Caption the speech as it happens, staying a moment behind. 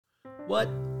What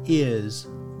is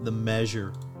the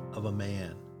measure of a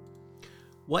man?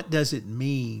 What does it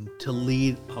mean to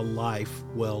lead a life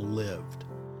well lived?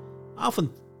 I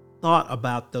often thought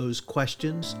about those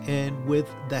questions, and with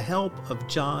the help of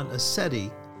John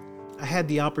Assetti, I had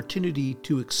the opportunity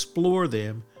to explore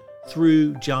them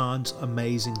through John's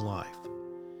amazing life.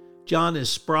 John is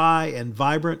spry and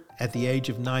vibrant at the age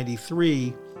of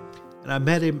 93, and I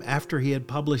met him after he had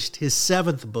published his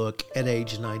 7th book at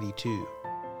age 92.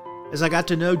 As I got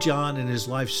to know John and his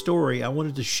life story, I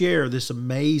wanted to share this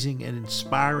amazing and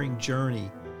inspiring journey,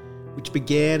 which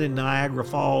began in Niagara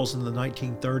Falls in the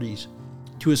 1930s,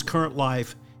 to his current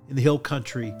life in the hill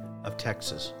country of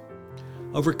Texas.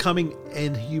 Overcoming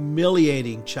an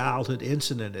humiliating childhood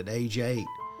incident at age 8,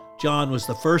 John was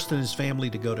the first in his family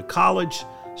to go to college,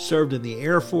 served in the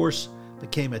Air Force,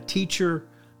 became a teacher,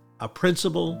 a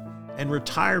principal, and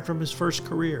retired from his first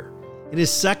career. In his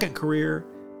second career,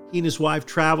 he and his wife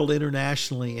traveled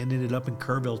internationally and ended up in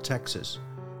Kerrville, Texas,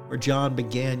 where John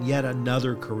began yet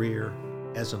another career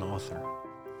as an author.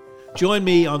 Join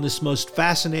me on this most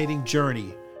fascinating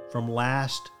journey from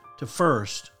last to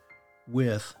first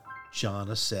with John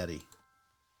Assetti.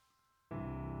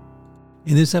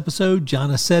 In this episode, John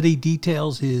Assetti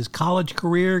details his college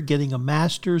career, getting a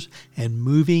master's, and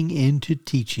moving into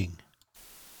teaching.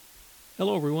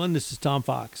 Hello, everyone. This is Tom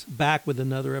Fox, back with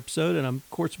another episode, and I'm, of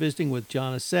course, visiting with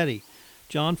John Assetti.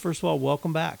 John, first of all,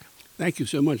 welcome back. Thank you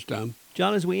so much, Tom.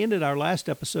 John, as we ended our last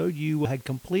episode, you had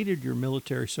completed your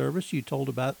military service. You told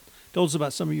us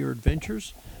about some of your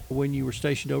adventures when you were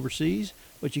stationed overseas,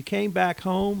 but you came back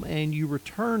home and you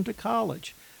returned to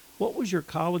college. What was your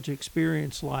college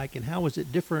experience like, and how was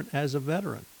it different as a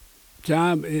veteran?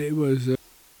 Tom, it was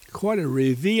quite a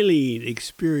revealing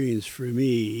experience for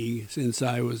me, since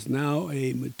I was now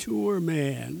a mature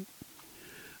man,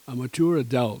 a mature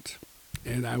adult,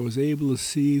 and I was able to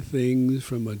see things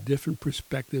from a different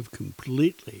perspective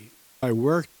completely. I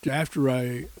worked after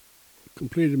I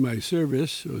completed my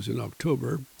service. It was in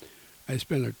October. I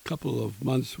spent a couple of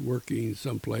months working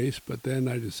someplace, but then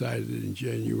I decided in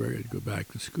January to go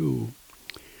back to school.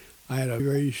 I had a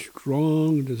very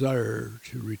strong desire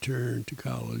to return to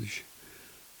college,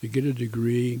 to get a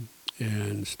degree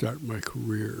and start my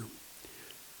career.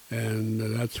 And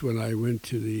that's when I went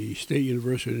to the State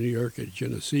University of New York at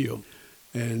Geneseo.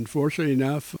 And fortunately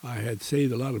enough, I had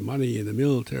saved a lot of money in the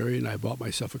military, and I bought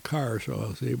myself a car, so I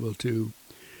was able to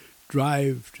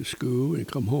drive to school and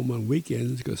come home on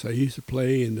weekends, because I used to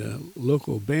play in the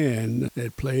local band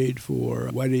that played for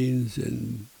weddings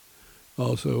and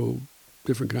also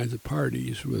different kinds of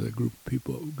parties with a group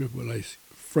of nice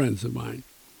friends of mine.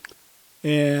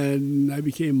 And I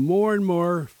became more and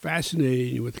more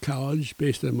fascinated with college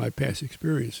based on my past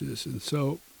experiences. And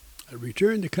so I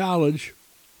returned to college,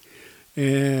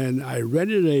 and I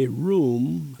rented a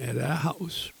room at a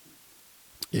house.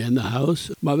 And the house,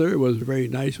 mother was very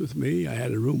nice with me. I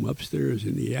had a room upstairs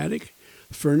in the attic,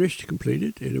 furnished,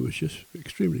 completed, and it was just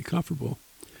extremely comfortable.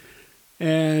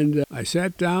 And I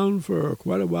sat down for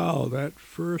quite a while that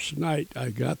first night I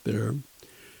got there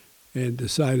and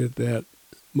decided that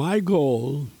my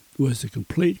goal was to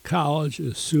complete college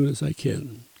as soon as I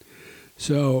can.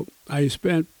 So I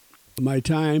spent my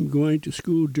time going to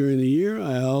school during the year.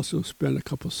 I also spent a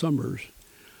couple summers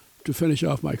to finish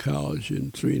off my college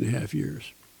in 2.5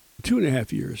 years.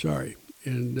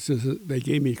 And they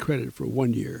gave me credit for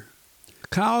 1 year.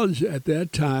 College at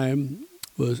that time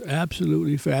was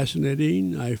absolutely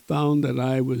fascinating. I found that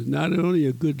I was not only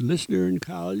a good listener in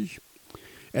college,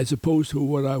 as opposed to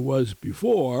what I was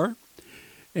before,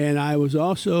 and I was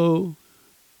also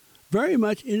very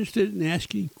much interested in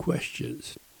asking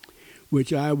questions,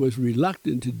 which I was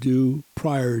reluctant to do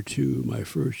prior to my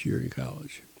first year in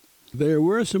college. There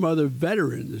were some other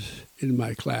veterans in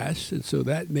my class, and so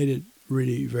that made it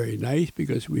really very nice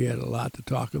because we had a lot to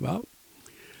talk about.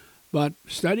 But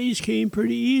studies came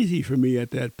pretty easy for me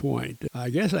at that point. I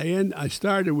guess I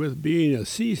started with being a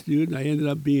C student. I ended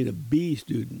up being a B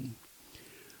student.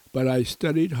 But I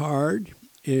studied hard,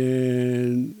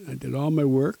 and I did all my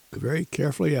work very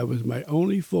carefully. My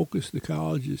only focus in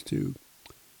college is to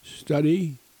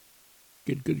study,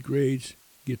 get good grades,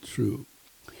 get through.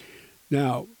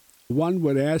 Now, one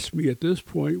would ask me at this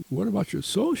point, what about your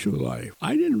social life?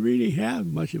 I didn't really have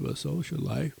much of a social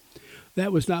life.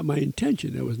 That was not my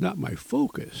intention. That was not my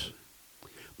focus.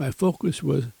 My focus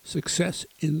was success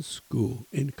in school,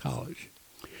 in college.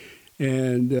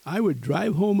 And I would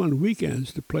drive home on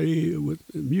weekends to play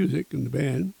with music in the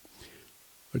band,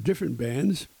 or different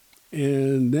bands.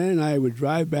 And then I would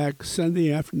drive back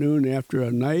Sunday afternoon after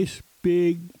a nice,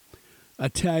 big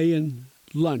Italian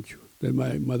lunch that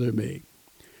my mother made.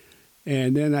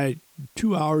 And then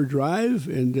 2-hour drive,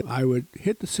 and I would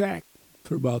hit the sack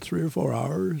for about 3 or 4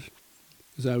 hours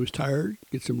because I was tired,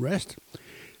 get some rest.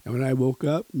 And when I woke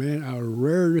up, man, I was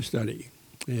raring to study.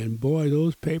 And boy,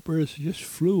 those papers just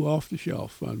flew off the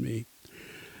shelf on me.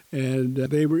 And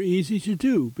they were easy to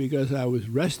do because I was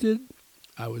rested,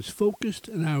 I was focused,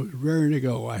 and I was raring to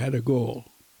go. I had a goal,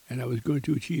 and I was going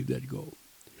to achieve that goal.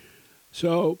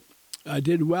 So I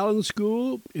did well in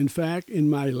school. In fact, in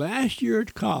my last year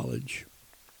at college,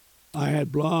 I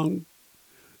had belonged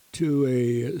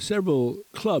to several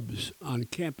clubs on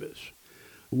campus.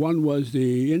 One was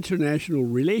the International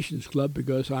Relations Club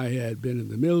because I had been in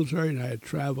the military and I had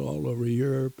traveled all over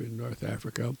Europe and North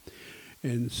Africa.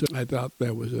 And so I thought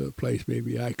that was a place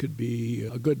maybe I could be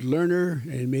a good learner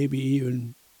and maybe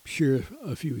even share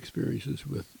a few experiences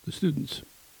with the students.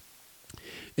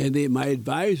 And my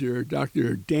advisor,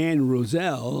 Dr. Dan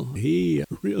Roselle, he a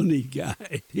real neat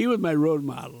guy. He was my role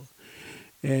model.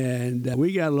 And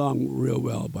we got along real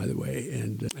well, by the way.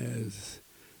 And as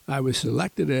I was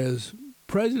selected as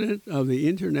president of the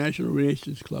International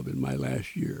Relations Club in my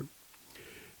last year.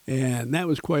 And that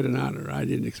was quite an honor. I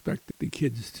didn't expect the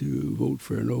kids to vote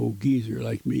for an old geezer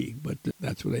like me, but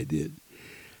that's what I did.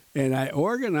 And I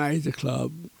organized a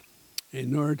club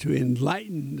in order to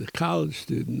enlighten the college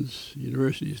students,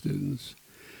 university students,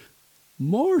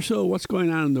 more so what's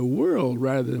going on in the world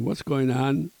rather than what's going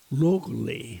on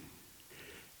locally.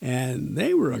 And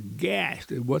they were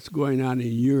aghast at what's going on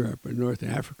in Europe and North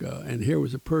Africa. And here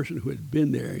was a person who had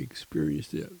been there,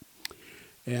 experienced it.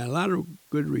 And a lot of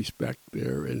good respect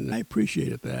there. And I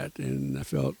appreciated that. And I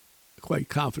felt quite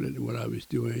confident in what I was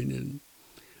doing. And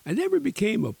I never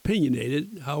became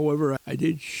opinionated. However, I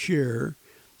did share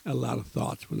a lot of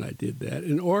thoughts when I did that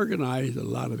and organized a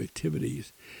lot of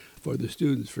activities for the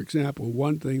students. For example,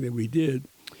 one thing that we did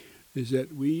is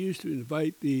that we used to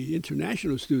invite the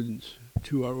international students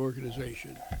to our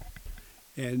organization.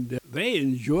 And they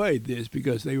enjoyed this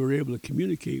because they were able to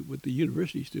communicate with the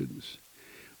university students.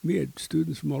 We had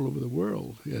students from all over the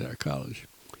world at our college.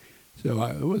 So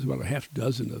it was about a half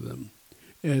dozen of them.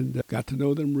 And got to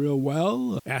know them real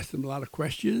well, asked them a lot of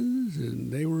questions,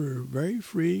 and they were very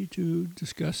free to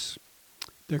discuss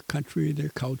their country, their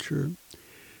culture,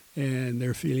 and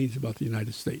their feelings about the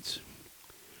United States.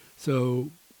 So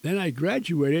then I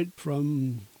graduated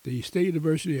from the State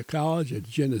University of College at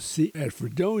Genesee, at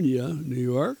Fredonia, New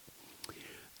York.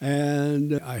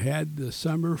 And I had the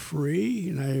summer free.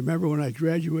 And I remember when I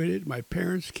graduated, my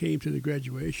parents came to the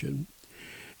graduation.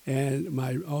 And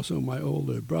my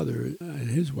older brother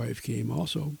and his wife came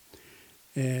also.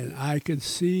 And I could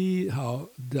see how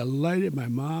delighted my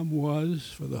mom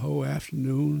was for the whole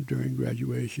afternoon during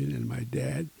graduation. And my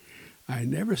dad, I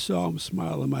never saw him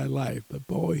smile in my life, but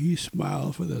boy, he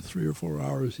smiled for the 3 or 4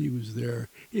 hours he was there.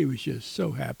 He was just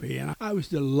so happy, and I was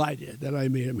delighted that I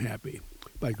made him happy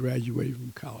by graduating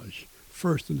from college,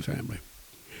 first in the family.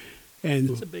 And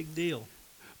it's a big deal.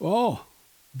 Oh,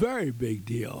 very big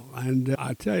deal. And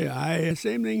I tell you, the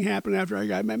same thing happened after I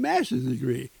got my master's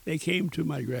degree. They came to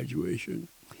my graduation,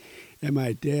 and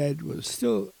my dad was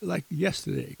still like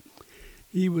yesterday.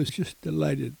 He was just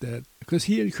delighted that, because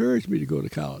he encouraged me to go to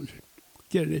college,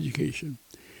 get an education.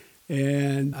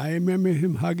 And I remember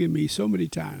him hugging me so many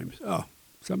times. Oh,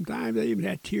 sometimes I even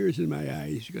had tears in my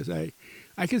eyes because I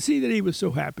could see that he was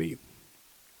so happy.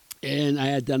 And I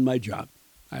had done my job.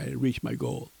 I had reached my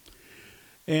goal.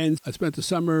 And I spent the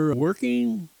summer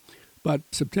working, but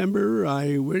September I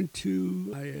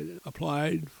had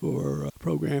applied for a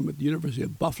program at the University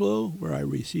of Buffalo where I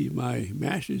received my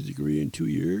master's degree in 2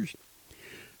 years.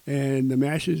 And the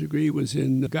master's degree was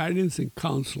in guidance and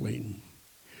counseling.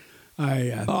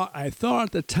 I thought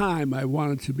at the time I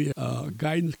wanted to be a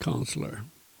guidance counselor.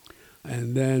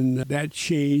 And then that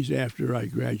changed after I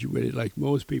graduated. Like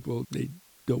most people, they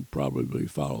don't probably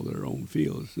follow their own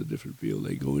field. It's a different field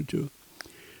they go into.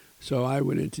 So I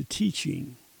went into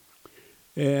teaching.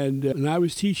 And I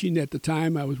was teaching at the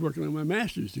time I was working on my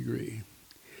master's degree.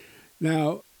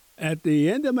 Now, at the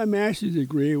end of my master's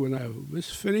degree, when I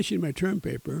was finishing my term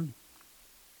paper,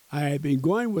 I had been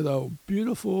going with a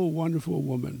beautiful, wonderful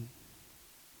woman.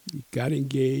 We got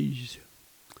engaged,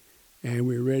 and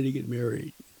we were ready to get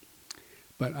married.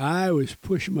 But I was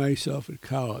pushing myself at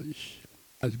college.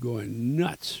 I was going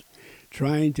nuts,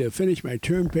 trying to finish my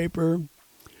term paper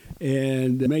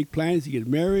and make plans to get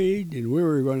married, and we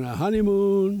were going on a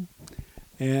honeymoon.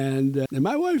 And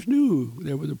my wife knew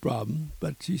there was a problem,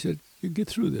 but she said, "You get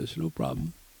through this, no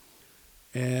problem."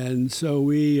 And so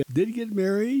we did get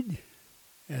married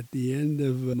at the end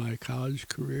of my college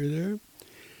career there.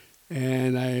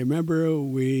 And I remember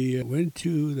we went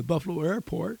to the Buffalo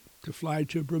airport to fly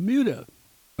to Bermuda.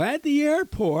 At the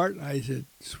airport, I said,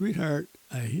 sweetheart,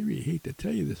 I really hate to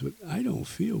tell you this, but I don't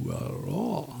feel well at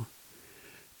all.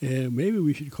 And maybe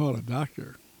we should call a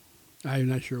doctor. I'm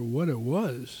not sure what it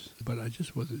was, but I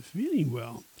just wasn't feeling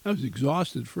well. I was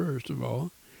exhausted, first of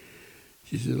all.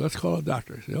 She said, let's call a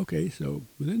doctor. I said, okay. So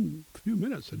within a few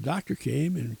minutes, the doctor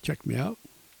came and checked me out.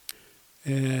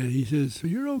 And he says, so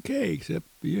you're okay, except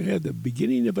you had the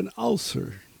beginning of an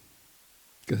ulcer.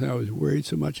 Because I was worried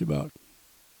so much about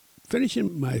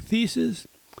finishing my thesis,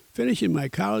 finishing my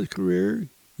college career,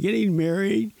 getting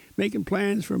married, making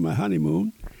plans for my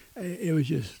honeymoon. It was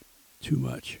just too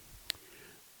much.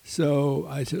 So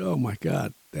I said, oh, my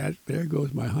God, there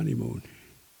goes my honeymoon.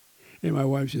 And my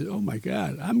wife says, oh, my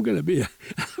God, I'm going to be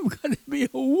a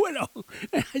widow.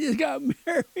 And I just got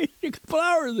married a couple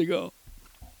hours ago.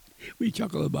 We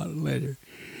chuckle about it later.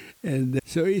 And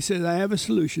so he said, I have a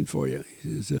solution for you.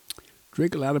 He says,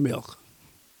 drink a lot of milk.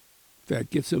 In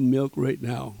fact, get some milk right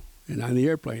now. And on the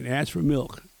airplane, ask for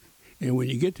milk. And when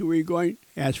you get to where you're going,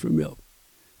 ask for milk.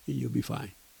 And you'll be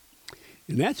fine.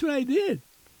 And that's what I did.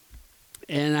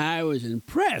 And I was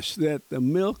impressed that the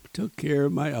milk took care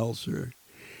of my ulcer.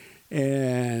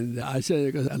 And I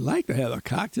said, I'd like to have a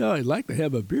cocktail. I'd like to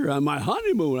have a beer on my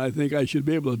honeymoon. I think I should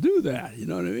be able to do that. You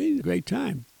know what I mean? Great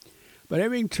time. But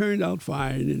everything turned out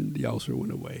fine, and the ulcer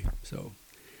went away. So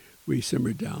we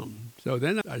simmered down. So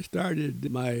then I started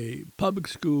my public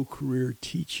school career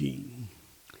teaching.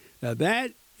 Now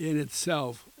that in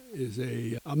itself is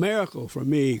a miracle for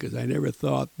me, because I never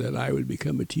thought that I would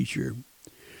become a teacher.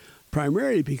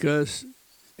 Primarily because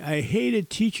I hated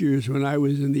teachers when I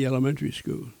was in the elementary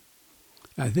school.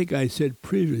 I think I said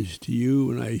previously to you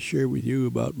when I shared with you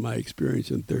about my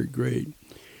experience in third grade,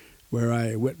 where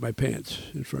I wet my pants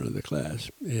in front of the class.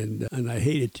 And I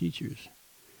hated teachers,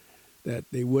 that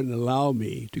they wouldn't allow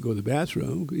me to go to the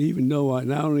bathroom, even though I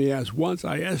not only asked once,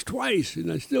 I asked twice,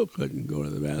 and I still couldn't go to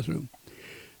the bathroom.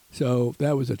 So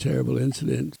that was a terrible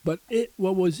incident. But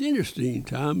what was interesting,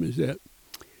 Tom, is that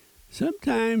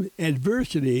sometimes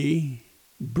adversity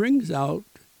brings out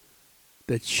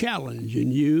the challenge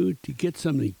in you to get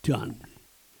something done.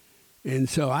 And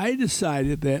so I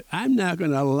decided that I'm not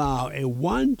going to allow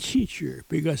one teacher,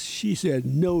 because she said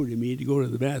no to me to go to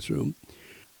the bathroom,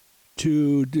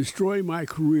 to destroy my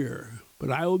career.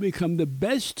 But I will become the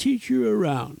best teacher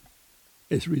around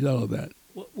as a result of that.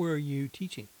 What were you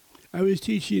teaching? I was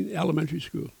teaching elementary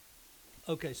school.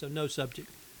 Okay, so no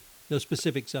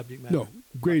specific subject matter. No,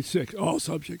 grade 6, all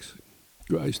subjects.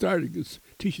 I started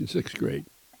teaching 6th grade,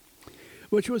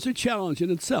 which was a challenge in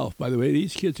itself, by the way.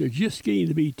 These kids are just getting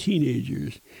to be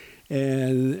teenagers,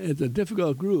 and it's a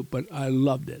difficult group, but I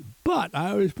loved it. But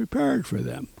I was prepared for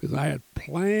them, because I had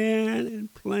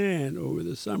planned over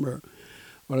the summer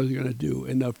what I was going to do.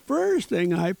 And the first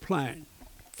thing I planned,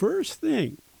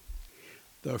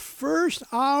 the first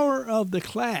hour of the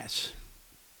class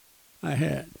I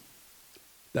had,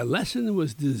 the lesson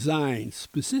was designed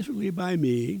specifically by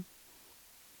me,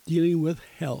 dealing with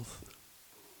health.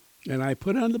 And I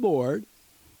put on the board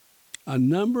a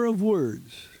number of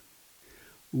words.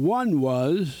 One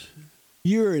was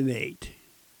urinate.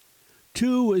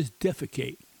 2 was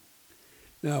defecate.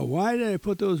 Now, why did I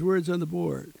put those words on the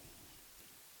board?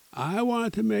 I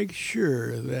wanted to make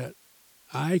sure that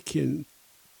I can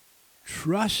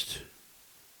trust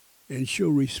and show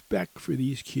respect for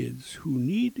these kids who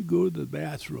need to go to the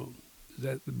bathroom. Does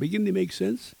that begin to make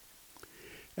sense?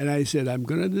 And I said, I'm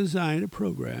going to design a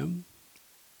program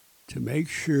to make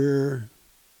sure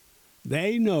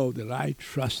they know that I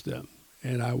trust them.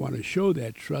 And I want to show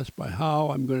that trust by how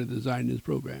I'm going to design this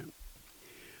program.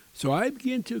 So I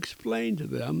began to explain to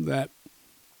them that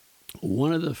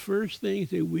one of the first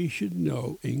things that we should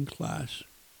know in class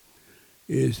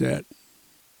is that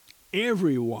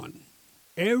everyone,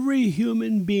 every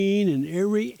human being and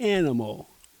every animal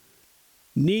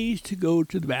needs to go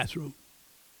to the bathroom.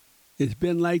 It's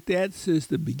been like that since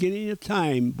the beginning of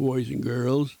time, boys and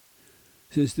girls,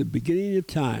 since the beginning of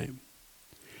time.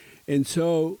 And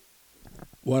so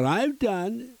what I've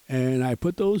done, and I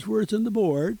put those words on the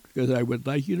board because I would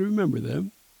like you to remember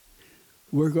them,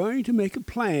 we're going to make a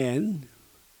plan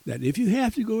that if you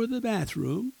have to go to the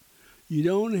bathroom, you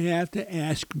don't have to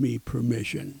ask me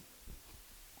permission.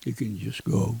 You can just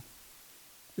go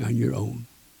on your own.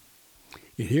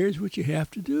 And here's what you have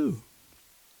to do.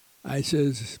 I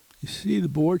says, you see the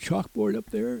chalkboard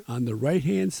up there on the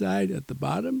right-hand side at the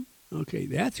bottom? Okay,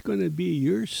 that's going to be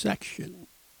your section.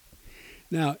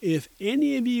 Now, if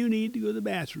any of you need to go to the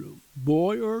bathroom,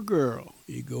 boy or girl,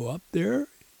 you go up there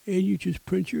and you just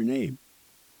print your name.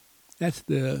 That's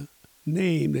the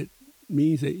name that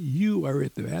means that you are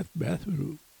at the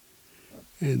bathroom.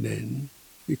 And then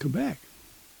you come back.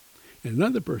 and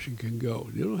another person can go.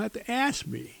 You don't have to ask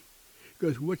me.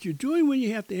 Because what you're doing when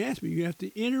you have to ask me, you have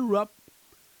to interrupt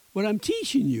what I'm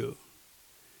teaching you.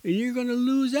 And you're going to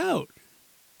lose out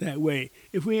that way.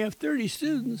 If we have 30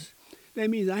 students, that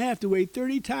means I have to wait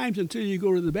 30 times until you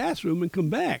go to the bathroom and come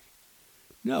back.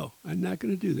 No, I'm not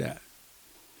going to do that.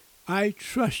 I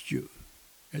trust you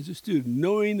as a student,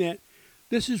 knowing that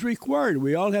this is required.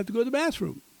 We all have to go to the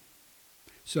bathroom.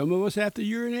 Some of us have to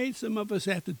urinate, some of us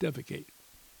have to defecate.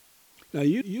 Now,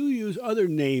 you use other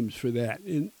names for that,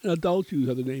 and adults use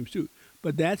other names too,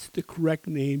 but that's the correct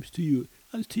names to use.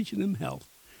 I was teaching them health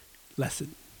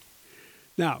lesson.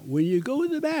 Now, when you go to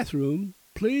the bathroom,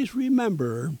 please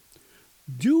remember,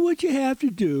 do what you have to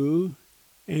do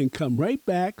and come right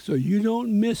back so you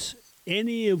don't miss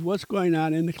any of what's going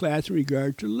on in the class in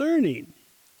regard to learning.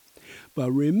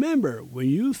 But remember, when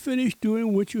you finish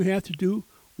doing what you have to do,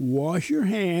 wash your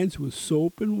hands with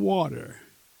soap and water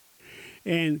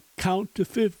and count to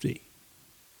 50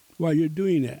 while you're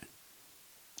doing that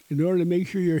in order to make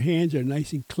sure your hands are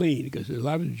nice and clean, because there's a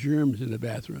lot of germs in the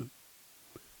bathroom.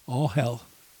 All health.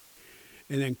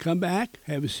 And then come back,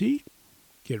 have a seat,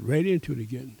 get right into it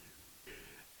again.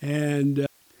 And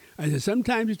I said,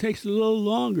 sometimes it takes a little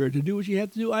longer to do what you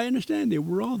have to do. I understand that.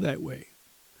 We're all that way.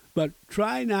 But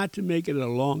try not to make it a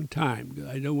long time, because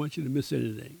I don't want you to miss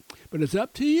anything. But it's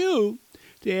up to you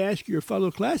to ask your fellow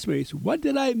classmates, what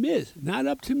did I miss? Not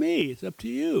up to me. It's up to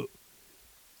you.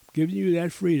 Giving you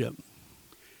that freedom.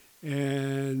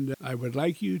 And I would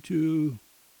like you to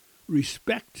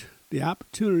respect the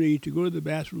opportunity to go to the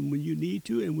bathroom when you need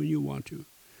to and when you want to.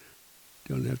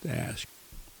 Don't have to ask.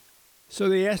 So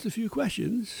they asked a few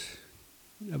questions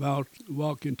about,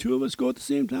 well, can two of us go at the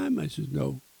same time? I said,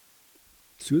 no.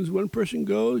 As soon as one person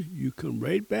goes, you come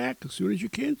right back as soon as you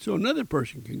can so another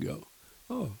person can go.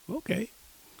 Oh, okay.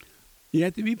 You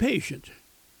have to be patient,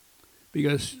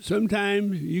 because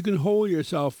sometimes you can hold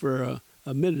yourself for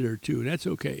a minute or two, and that's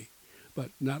okay, but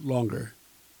not longer.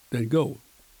 Then go.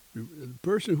 The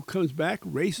person who comes back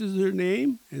races their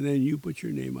name, and then you put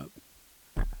your name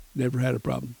up. Never had a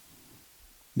problem.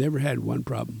 Never had one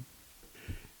problem.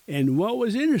 And what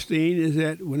was interesting is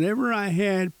that whenever I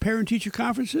had parent-teacher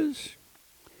conferences,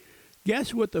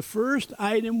 guess what the first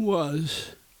item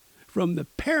was from the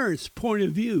parent's point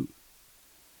of view?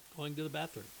 Going to the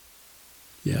bathroom.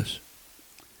 Yes.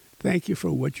 Thank you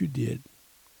for what you did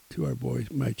to our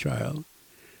boys, my child.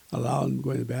 Allow them to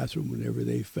go in the bathroom whenever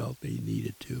they felt they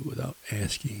needed to without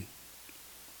asking.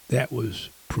 That was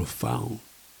profound.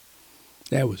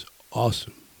 That was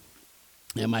awesome.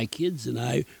 And my kids and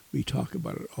I, we talk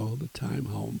about it all the time,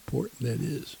 how important that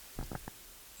is.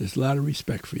 There's a lot of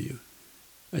respect for you.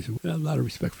 I said, well, a lot of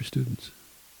respect for students.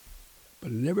 But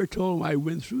I never told them I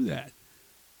went through that.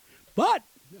 But,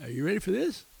 are you ready for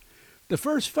this? The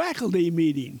first faculty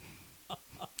meeting. Are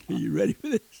you ready for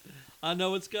this? I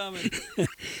know it's coming.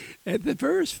 At the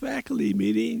first faculty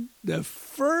meeting, the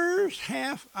first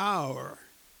half hour,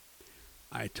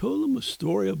 I told them a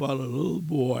story about a little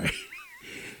boy.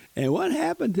 And what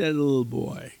happened to that little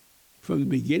boy from the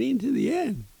beginning to the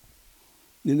end.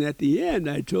 And at the end,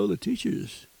 I told the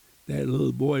teachers that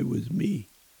little boy was me.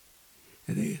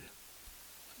 And they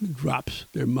drops,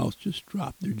 their mouths just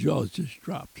dropped, their jaws just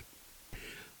dropped. I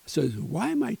said, why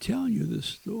am I telling you this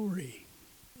story?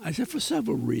 I said, for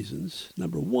several reasons.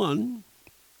 Number one,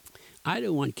 I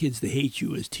don't want kids to hate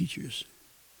you as teachers.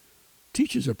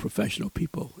 Teachers are professional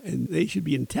people, and they should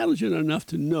be intelligent enough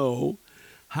to know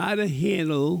how to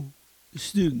handle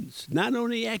students, not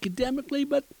only academically,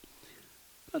 but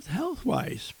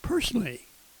health-wise, personally.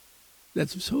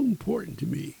 That's so important to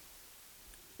me.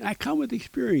 I come with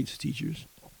experience, teachers,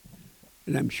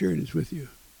 and I'm sharing this with you.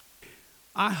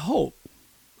 I hope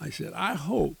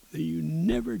that you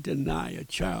never deny a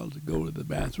child to go to the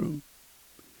bathroom,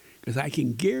 because I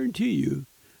can guarantee you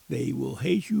they will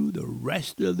hate you the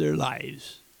rest of their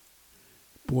lives.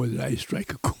 Boy, did I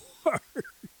strike a chord.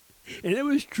 And it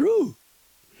was true.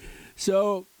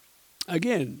 So,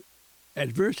 again,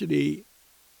 adversity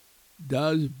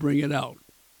does bring it out,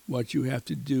 what you have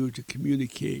to do to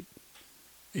communicate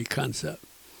a concept,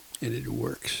 and it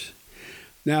works.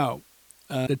 Now,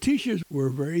 the teachers were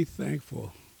very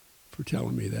thankful for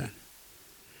telling me that,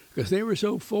 because they were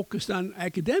so focused on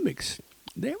academics.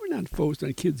 They were not focused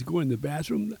on kids going to the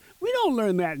bathroom. We don't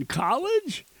learn that in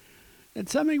college.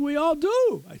 That's something we all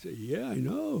do. I said, yeah, I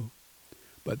know.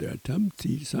 But there are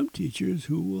some teachers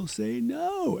who will say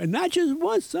no. And not just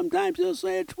once. Sometimes they'll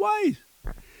say it twice.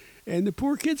 And the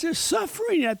poor kids are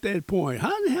suffering at that point.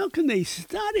 How the hell can they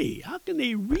study? How can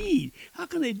they read? How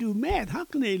can they do math? How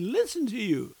can they listen to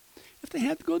you if they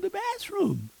have to go to the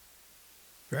bathroom?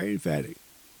 Very emphatic.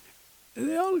 And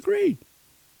they all agreed.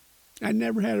 I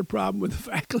never had a problem with a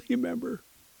faculty member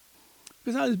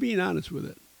because I was being honest with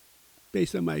it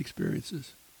based on my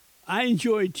experiences. I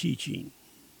enjoyed teaching.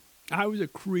 I was a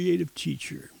creative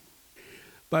teacher.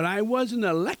 But I wasn't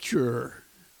a lecturer.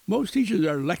 Most teachers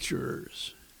are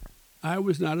lecturers. I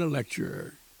was not a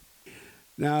lecturer.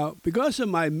 Now, because of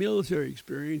my military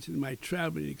experience and my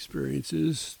traveling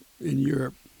experiences in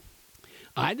Europe,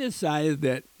 I decided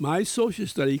that my social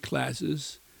study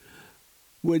classes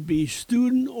would be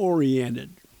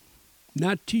student-oriented.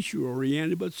 Not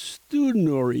teacher-oriented, but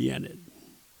student-oriented.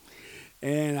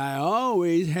 And I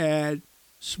always had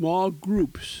small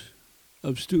groups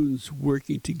of students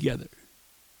working together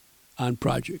on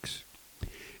projects.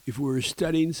 If we were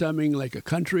studying something like a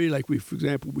country, like for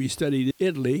example, we studied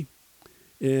Italy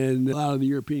and a lot of the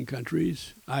European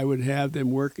countries, I would have them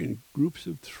work in groups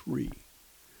of 3.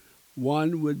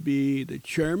 One would be the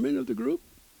chairman of the group.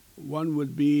 One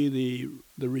would be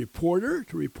the reporter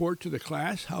to report to the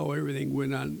class how everything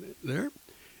went on there.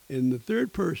 And the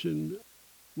third person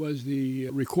was the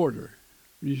recorder.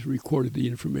 He just recorded the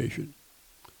information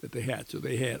that they had. So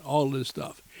they had all this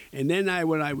stuff. And then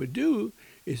what I would do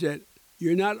is that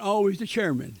you're not always the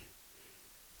chairman.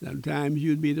 Sometimes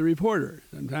you'd be the reporter.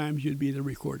 Sometimes you'd be the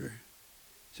recorder.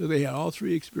 So they had all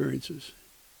 3 experiences,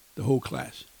 the whole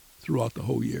class, throughout the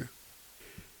whole year.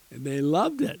 And they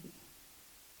loved it.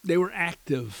 They were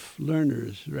active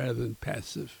learners rather than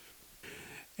passive.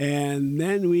 And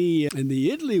then in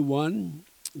the Italy one,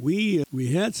 we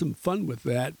had some fun with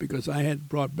that because I had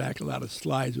brought back a lot of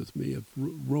slides with me of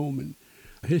Roman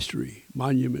history,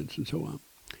 monuments, and so on.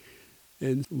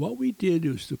 And what we did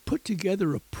was to put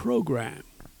together a program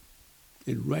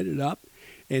and write it up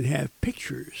and have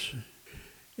pictures.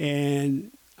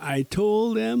 And I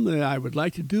told them that I would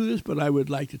like to do this, but I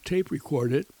would like to tape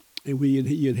record it. And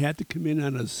you'd have to come in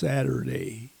on a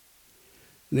Saturday.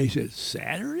 And they said,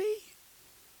 Saturday?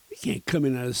 We can't come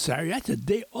in on a Saturday. That's a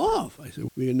day off. I said,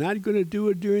 we're not going to do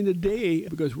it during the day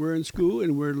because we're in school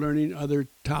and we're learning other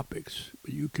topics.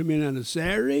 But you come in on a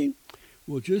Saturday,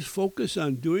 we'll just focus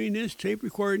on doing this, tape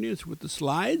recording this with the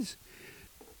slides,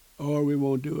 or we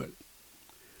won't do it.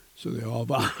 So they all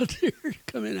volunteered to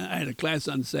come in. I had a class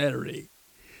on Saturday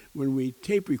when we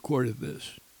tape recorded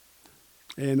this.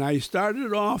 And I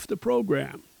started off the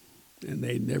program, and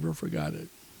they never forgot it.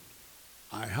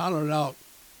 I hollered out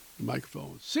the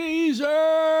microphone,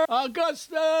 Caesar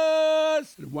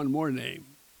Augustus, and one more name.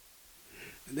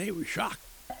 And they were shocked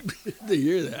to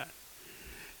hear that,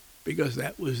 because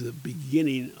that was the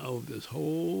beginning of this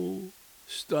whole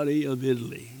study of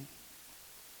Italy,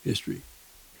 history.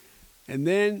 And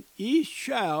then each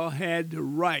child had to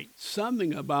write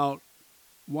something about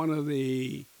one of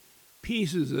the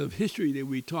pieces of history that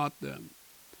we taught them.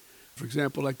 For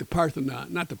example, like the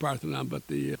Parthenon, not the Parthenon, but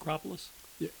the Acropolis?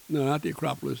 No, not the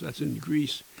Acropolis, that's in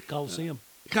Greece. Colosseum.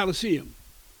 Colosseum.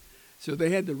 So they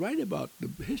had to write about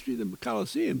the history of the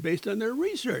Colosseum based on their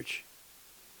research.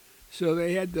 So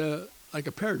they had like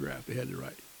a paragraph they had to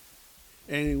write.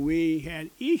 And we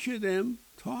had each of them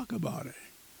talk about it.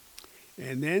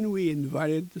 And then we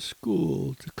invited the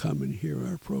school to come and hear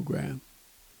our program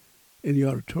in the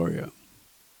auditorium.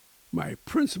 My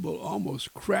principal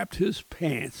almost crapped his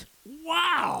pants.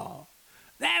 Wow!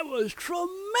 That was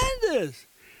tremendous!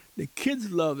 The kids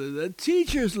loved it. The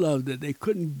teachers loved it. They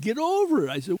couldn't get over it.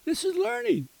 I said, this is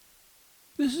learning.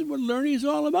 This is what learning is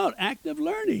all about, active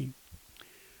learning.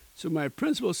 So my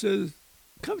principal says,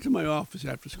 come to my office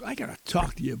after school. I got to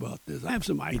talk to you about this. I have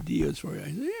some ideas for you. I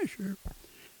said, yeah, sure.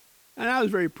 And I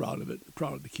was very proud of it,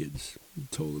 proud of the kids. I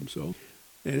told them so.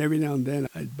 And every now and then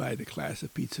I'd buy the class a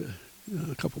pizza,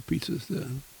 a couple pizzas to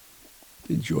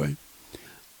enjoy.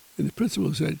 And the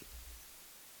principal said,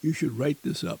 you should write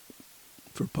this up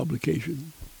for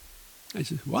publication. I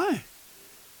said, why?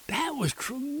 That was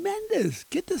tremendous.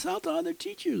 Get this out to other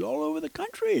teachers all over the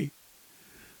country.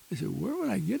 I said, where would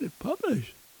I get it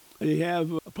published? And you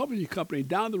have a publishing company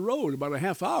down the road, about a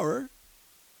half hour,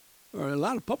 or a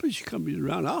lot of publishing companies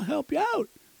around. I'll help you out.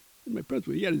 And my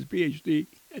principal, he had his PhD.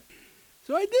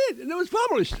 So I did, and it was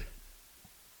published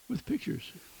with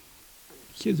pictures.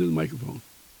 Kids with a microphone.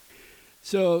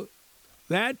 So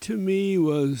that to me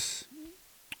was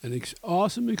an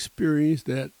awesome experience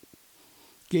that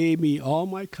gave me all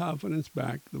my confidence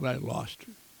back that I lost.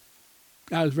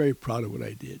 I was very proud of what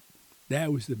I did.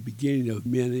 That was the beginning of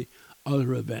many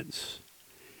other events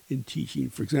in teaching.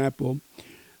 For example,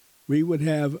 we would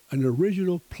have an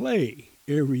original play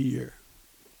every year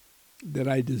that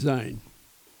I designed.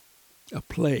 A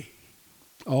play.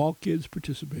 All kids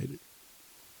participated.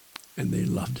 And they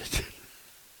loved it.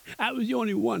 I was the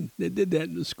only one that did that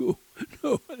in the school.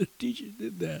 No other teachers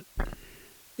did that.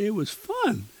 It was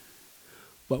fun.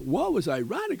 But what was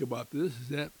ironic about this is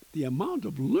that the amount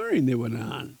of learning that went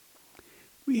on.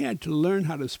 We had to learn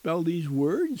how to spell these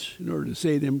words in order to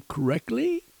say them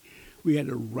correctly. We had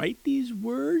to write these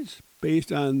words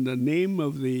based on the name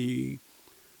of the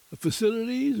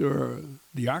facilities or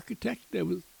the architect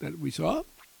that we saw.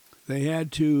 They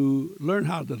had to learn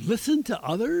how to listen to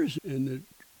others in the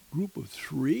group of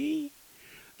 3.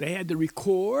 They had to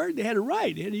record. They had to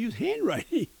write. They had to use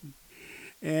handwriting.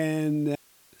 And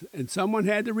someone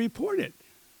had to report it.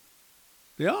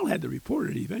 They all had to report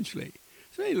it eventually.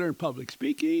 So they learned public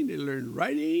speaking. They learned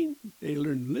writing. They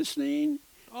learned listening.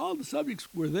 All the subjects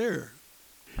were there.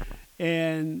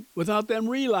 And without them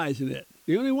realizing it.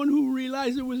 The only one who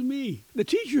realized it was me. The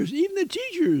teachers, even the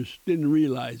teachers didn't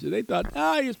realize it. They thought,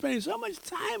 you're spending so much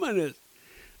time on this.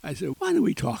 I said, why don't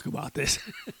we talk about this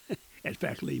at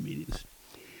faculty meetings?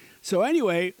 So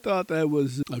anyway, thought that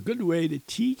was a good way to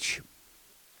teach.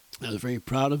 I was very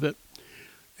proud of it.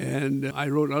 And I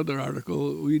wrote another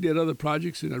article. We did other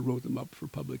projects, and I wrote them up for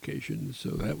publication. So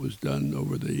that was done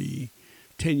over the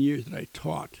 10 years that I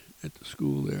taught at the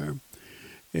school there.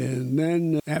 And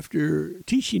then after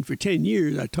teaching for 10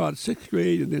 years, I taught 6th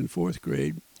grade and then 4th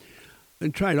grade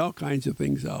and tried all kinds of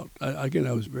things out. I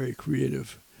was very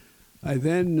creative. I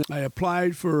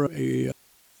applied for at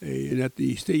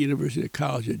the State University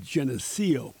College at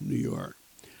Geneseo, New York,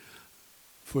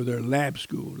 for their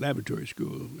laboratory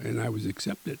school, and I was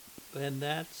accepted. And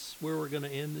that's where we're going to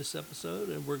end this episode,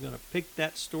 and we're going to pick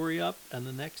that story up in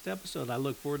the next episode. I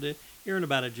look forward to hearing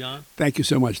about it, John. Thank you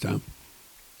so much, Tom.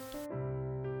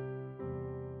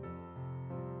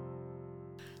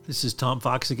 This is Tom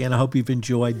Fox again. I hope you've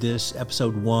enjoyed this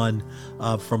episode 1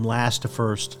 of From Last to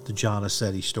First, the John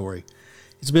Assetti story.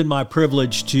 It's been my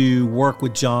privilege to work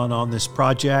with John on this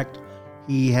project.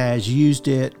 He has used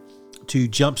it to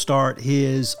jumpstart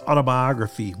his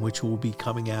autobiography, which will be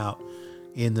coming out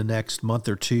in the next month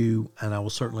or 2, and I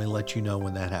will certainly let you know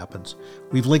when that happens.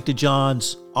 We've linked to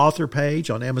John's author page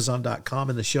on Amazon.com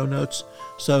in the show notes,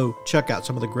 so check out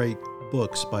some of the great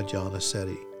books by John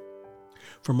Assetti.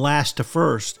 From Last to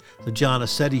First, the John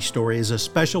Assetti story is a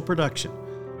special production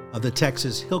of the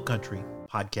Texas Hill Country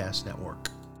Podcast Network.